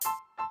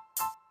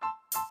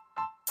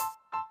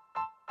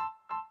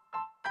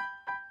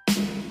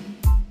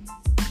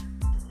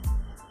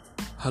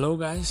Hello,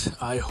 guys.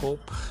 I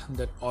hope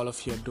that all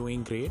of you are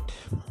doing great.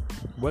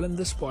 Well, in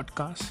this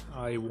podcast,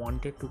 I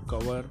wanted to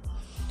cover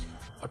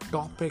a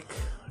topic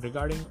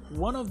regarding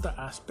one of the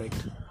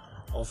aspects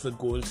of the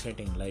goal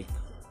setting. Like,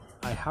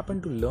 I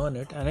happen to learn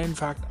it, and in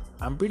fact,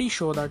 I'm pretty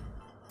sure that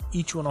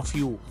each one of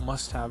you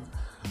must have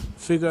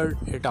figured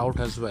it out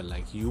as well.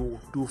 Like, you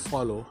to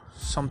follow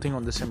something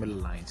on the similar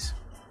lines,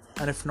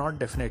 and if not,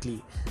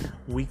 definitely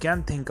we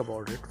can think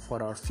about it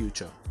for our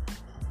future.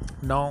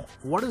 Now,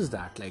 what is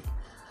that? Like,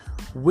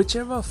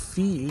 whichever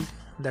field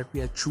that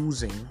we are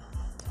choosing,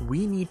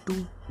 we need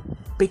to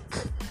pick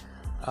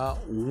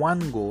one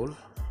goal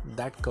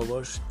that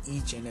covers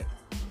each and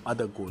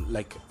other goal.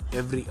 Like,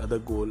 every other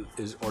goal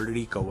is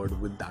already covered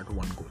with that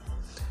one goal.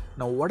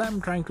 Now, what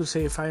I'm trying to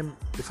say, if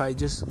I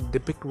just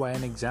depict by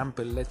an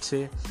example, let's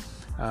say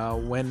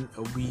when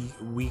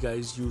we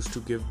guys used to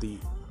give the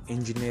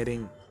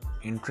engineering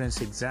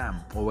entrance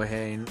exam over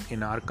here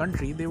in our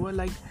country, they were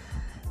like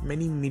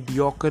many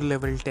mediocre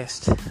level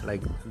tests.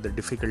 Like, the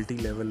difficulty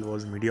level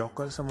was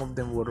mediocre. Some of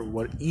them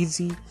were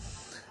easy,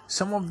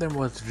 some of them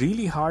was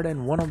really hard,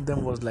 and one of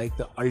them was like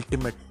the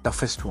ultimate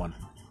toughest one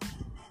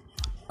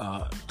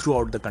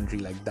throughout the country.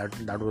 Like,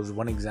 that was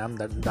one exam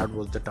that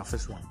was the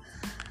toughest one.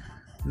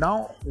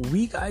 Now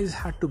we guys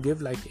had to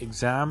give like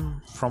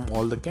exam from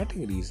all the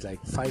categories,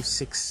 like 5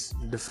 6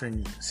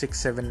 different 6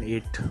 7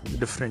 8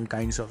 different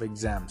kinds of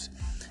exams,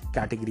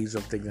 categories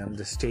of the exam: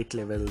 the state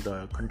level,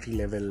 the country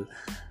level,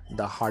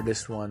 the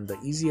hardest one, the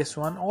easiest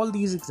one. All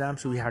these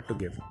exams we had to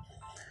give.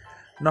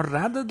 Now,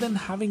 rather than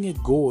having a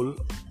goal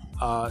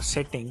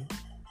setting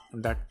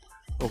that,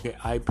 okay,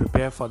 I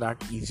prepare for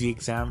that easy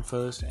exam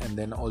first, and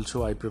then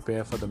also I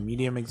prepare for the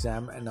medium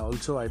exam, and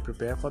also I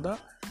prepare for the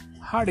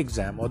hard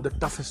exam or the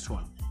toughest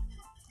one.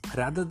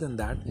 Rather than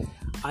that,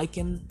 I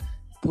can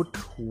put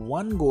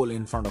one goal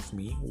in front of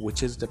me,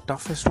 which is the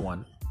toughest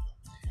one.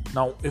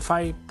 Now, if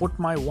I put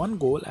my one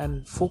goal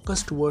and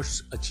focus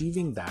towards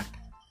achieving that,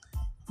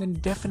 then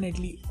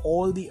definitely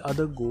all the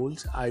other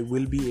goals I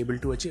will be able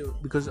to achieve,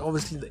 because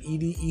obviously the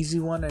easy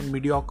one and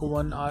mediocre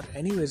one are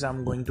anyways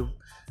I'm going to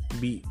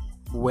be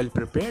well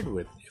prepared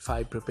with if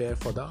I prepare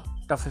for the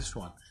toughest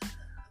one.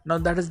 Now,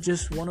 that is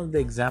just one of the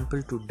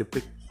example to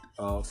depict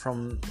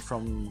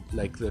from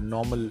like the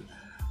normal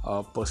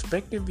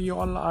perspective. We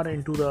all are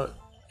into the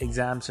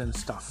exams and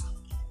stuff.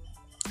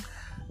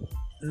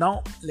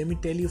 Now, let me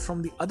tell you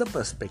from the other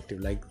perspective,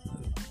 like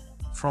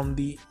from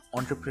the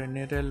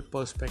entrepreneurial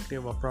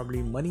perspective or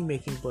probably money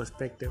making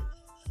perspective.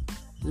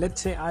 Let's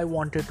say I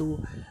wanted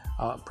to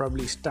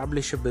probably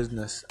establish a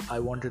business. I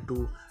wanted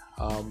to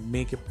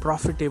make a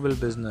profitable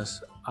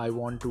business. I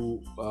want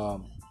to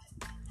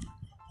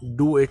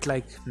do it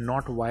like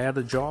not via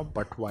the job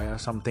but via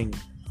something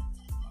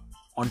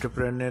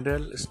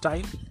entrepreneurial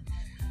style.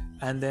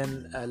 And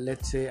then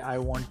let's say I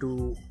want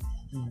to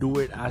do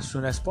it as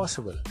soon as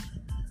possible.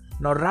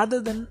 Now,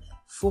 rather than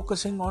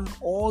focusing on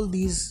all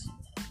these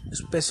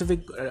specific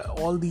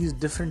all these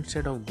different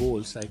set of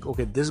goals, like,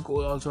 okay, this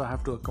goal also I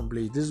have to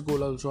accomplish, this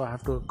goal also I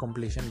have to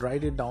accomplish, and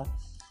write it down,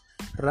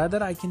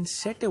 rather I can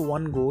set a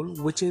one goal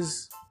which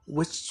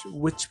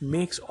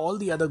makes all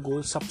the other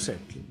goals subset.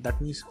 That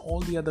means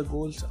all the other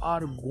goals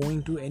are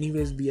going to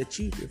anyways be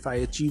achieved if I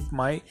achieve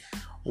my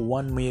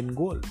one main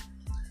goal.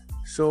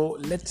 So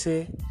let's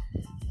say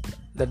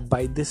that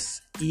by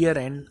this year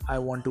end I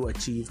want to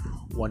achieve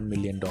 $1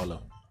 million.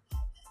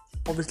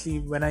 Obviously,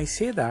 when I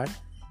say that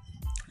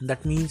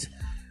means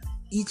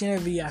each and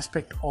every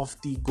aspect of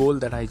the goal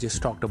that I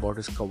just talked about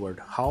is covered.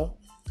 How?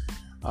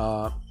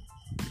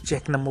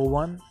 Check number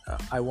one,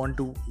 I want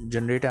to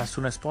generate as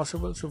soon as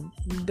possible. So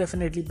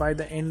definitely by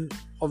the end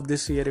of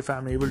this year, if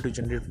I'm able to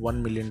generate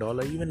 $1 million,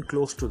 even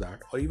close to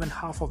that, or even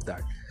half of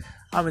that,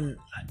 I mean,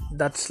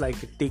 that's like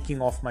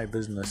taking off my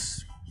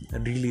business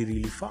really,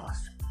 really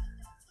fast.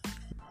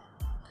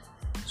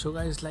 So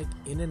guys, like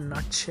in a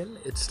nutshell,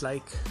 it's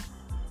like,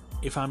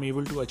 if I'm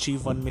able to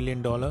achieve $1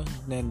 million,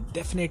 then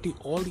definitely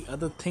all the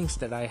other things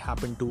that I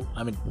happen to,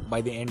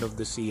 by the end of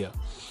this year,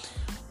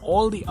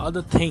 all the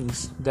other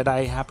things that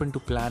I happen to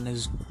plan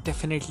is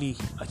definitely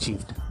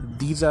achieved.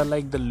 These are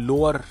like the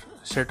lower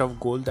set of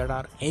goals that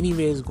are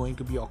anyways going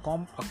to be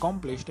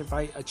accomplished if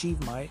I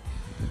achieve my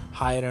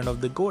higher end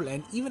of the goal.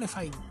 And even if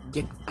I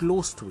get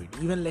close to it,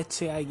 even let's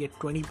say I get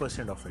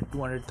 20% of it,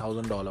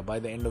 $200,000 by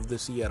the end of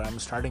this year, I'm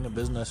starting a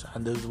business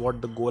and this is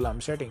what the goal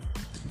I'm setting.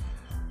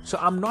 So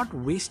I'm not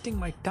wasting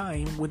my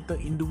time with the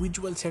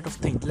individual set of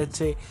things. Let's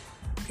say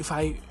if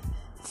I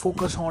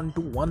focus on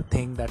to one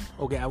thing that,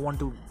 okay, I want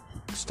to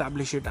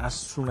establish it as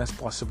soon as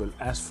possible,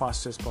 as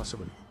fast as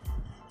possible.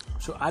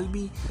 So I'll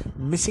be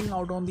missing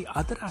out on the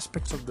other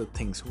aspects of the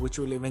things which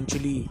will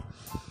eventually,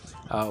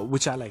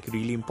 which are like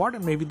really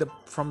important. Maybe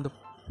from the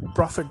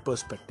profit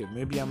perspective,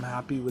 maybe I'm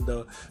happy with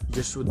the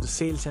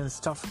sales and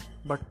stuff,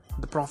 but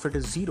the profit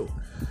is zero.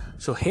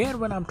 So here,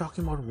 when I'm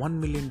talking about $1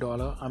 million,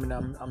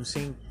 I'm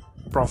saying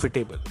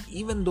profitable.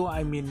 Even though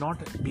I may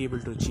not be able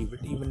to achieve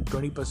it, even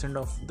 20%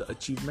 of the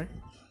achievement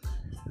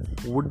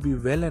would be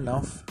well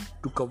enough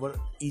to cover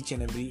each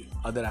and every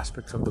other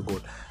aspects of the goal.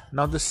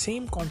 Now the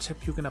same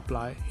concept you can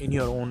apply in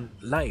your own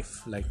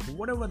life, like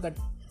whatever that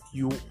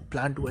you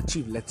plan to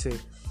achieve. Let's say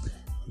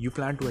you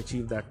plan to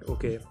achieve that,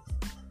 okay,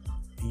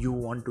 you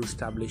want to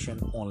establish an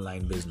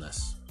online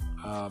business.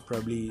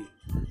 Probably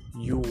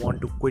you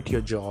want to quit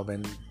your job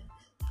and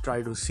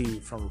try to see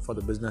for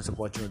the business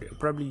opportunity.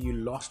 Probably you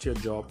lost your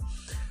job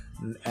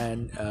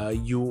and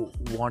you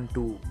want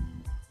to,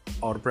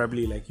 or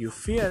probably like you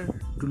fear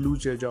to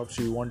lose your job,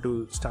 so you want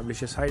to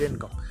establish a side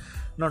income.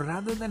 Now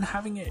rather than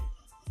having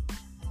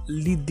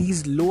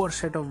these lower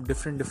set of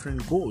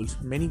different goals,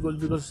 many goals,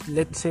 because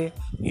let's say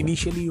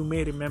initially you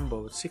may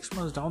remember, 6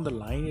 months down the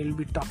line it will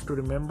be tough to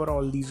remember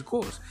all these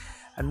goals,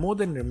 and more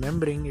than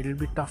remembering, it will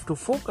be tough to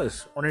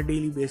focus on a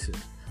daily basis.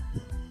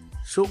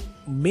 So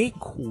make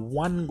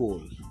one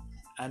goal,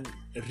 and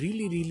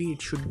really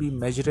it should be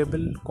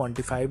measurable,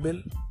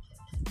 quantifiable,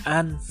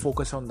 and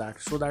focus on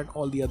that, so that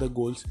all the other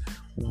goals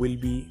will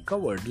be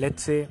covered.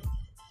 Let's say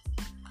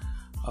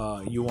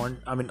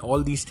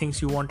all these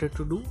things you wanted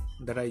to do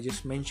that I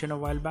just mentioned a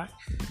while back.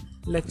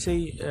 Let's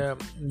say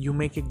you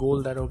make a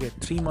goal that, okay,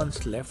 3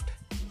 months left,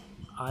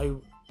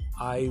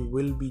 I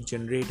will be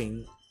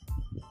generating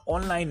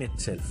online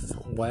itself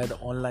via the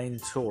online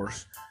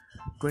source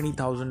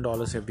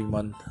 $20,000 every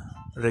month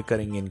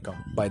recurring income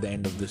by the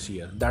end of this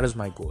year. That is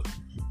my goal.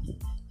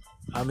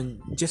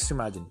 Just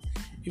imagine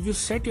if you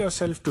set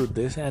yourself to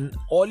this and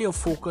all your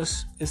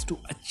focus is to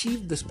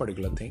achieve this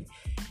particular thing,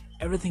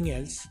 everything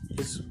else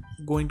is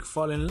going to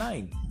fall in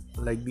line.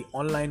 Like the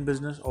online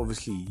business,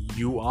 obviously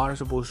you are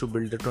supposed to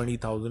build the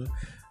 20,000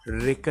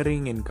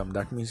 recurring income.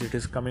 That means it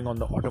is coming on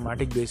the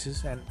automatic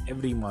basis, and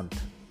every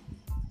month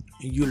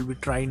you'll be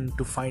trying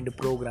to find a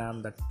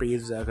program that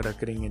pays a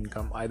recurring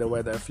income, either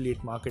via the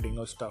affiliate marketing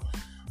or stuff,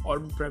 or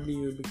probably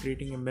you'll be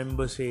creating a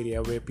members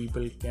area where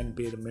people can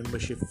pay the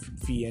membership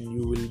fee, and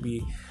you will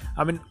be,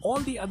 all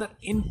the other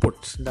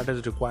inputs that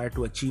is required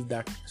to achieve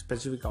that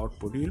specific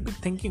output, you'll be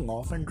thinking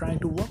of and trying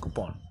to work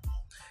upon.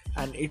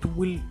 And it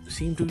will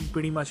seem to be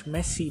pretty much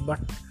messy, but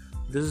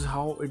this is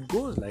how it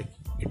goes. Like,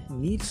 it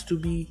needs to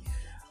be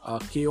a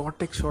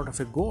chaotic sort of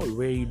a goal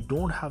where you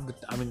don't have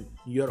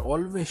you're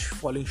always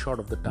falling short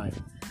of the time.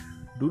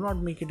 Do not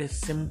make it a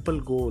simple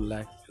goal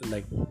like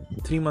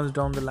 3 months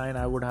down the line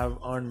I would have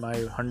earned my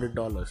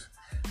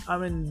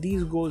 $100.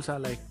 These goals are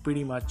like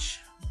pretty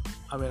much,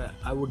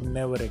 I would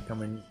never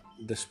recommend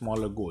the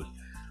smaller goal.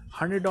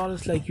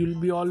 $100, like, you'll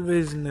be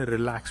always in a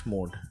relaxed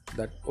mode,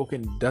 that okay,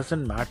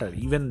 doesn't matter,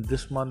 even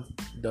this month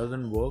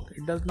doesn't work,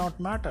 it does not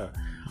matter.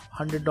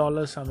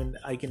 $100,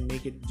 I can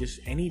make it just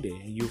any day.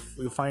 You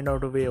find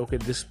out a way, okay,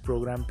 this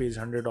program pays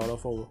 $100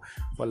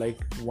 for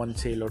like one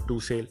sale or two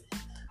sale,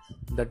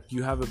 that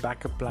you have a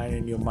backup plan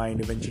in your mind.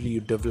 Eventually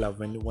you develop,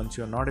 once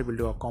you're not able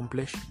to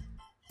accomplish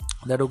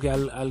that, okay,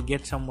 I'll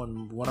get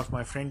one of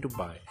my friend to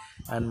buy,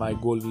 and my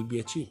goal will be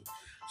achieved.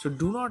 So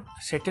do not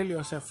settle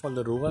yourself for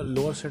the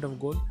lower set of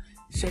goal.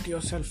 Set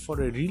yourself for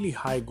a really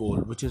high goal,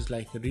 which is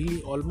like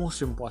really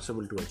almost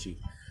impossible to achieve.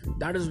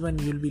 That is when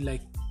you'll be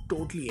like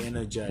totally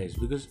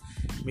energized, because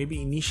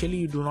maybe initially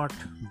you do not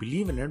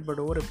believe in it, but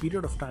over a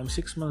period of time,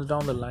 6 months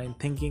down the line,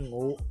 thinking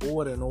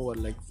over and over,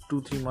 like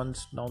 2-3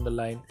 months down the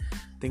line,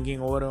 thinking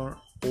over,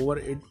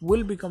 it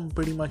will become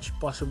pretty much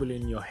possible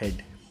in your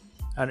head,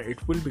 and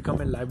it will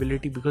become a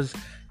liability because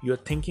you're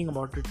thinking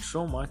about it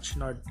so much.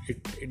 Now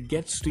it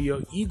gets to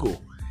your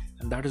ego,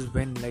 and that is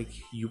when like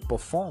you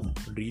perform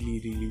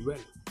really well.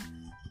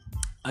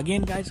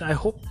 Again, guys, I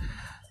hope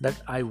that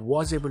I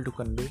was able to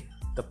convey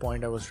the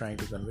point I was trying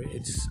to convey.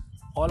 It's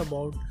all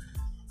about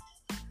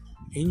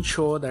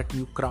ensure that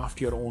you craft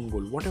your own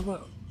goal,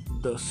 whatever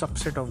the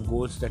subset of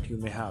goals that you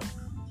may have.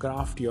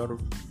 Craft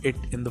it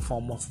in the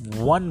form of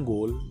one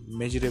goal,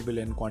 measurable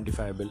and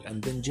quantifiable,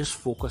 and then just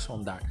focus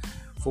on that.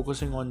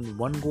 Focusing on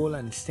one goal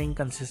and staying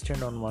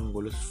consistent on one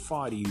goal is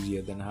far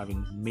easier than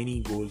having many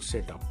goals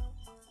set up,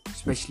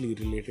 especially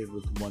related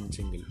with one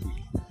single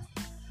field.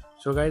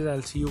 So guys,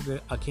 I'll see you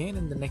again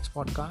in the next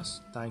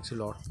podcast. Thanks a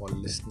lot for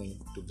listening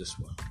to this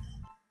one.